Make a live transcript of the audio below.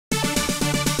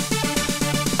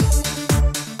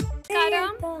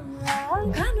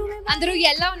andaru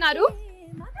ella unnaru?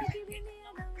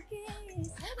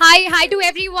 Hi to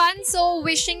everyone. So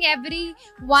wishing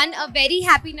everyone a very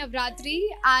happy Navratri.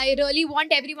 I really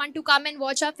want everyone to come and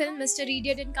watch our film Mr.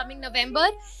 Idiot in coming November.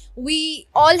 We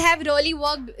all have really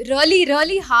worked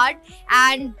really hard,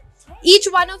 and each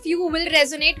one of you will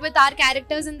resonate with our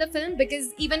characters in the film, because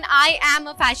even I am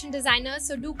a fashion designer.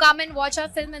 So do come and watch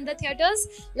our film in the theaters.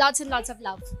 Lots and lots of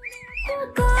love.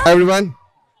 Hi everyone.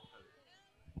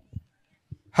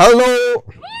 Hello.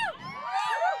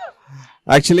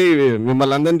 Actually,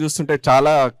 మిమ్మల్ని అందరిని చూస్తుంటే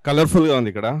చాలా కలర్ఫుల్గా ఉంది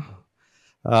ఇక్కడ.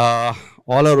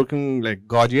 All are looking like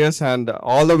gorgeous, and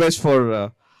all the best for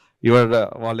your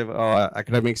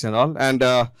academics and all. And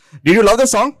did you love the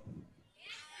song?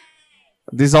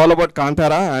 This is all about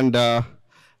Kanthara, and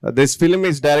this film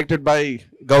is directed by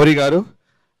Gauri Garu.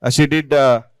 She did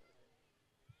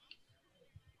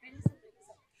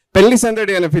Pelli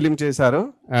Sandadi అనే film చేశారు,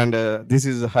 and this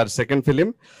is her second film.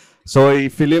 So ఈ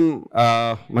film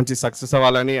మంచి success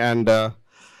అవ్వాలని, and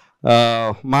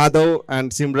Madhav and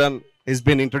Simran is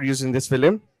been introduced in this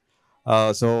film.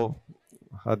 So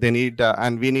they need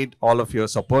and we need all of your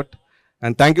support,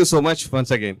 and thank you so much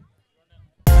once again.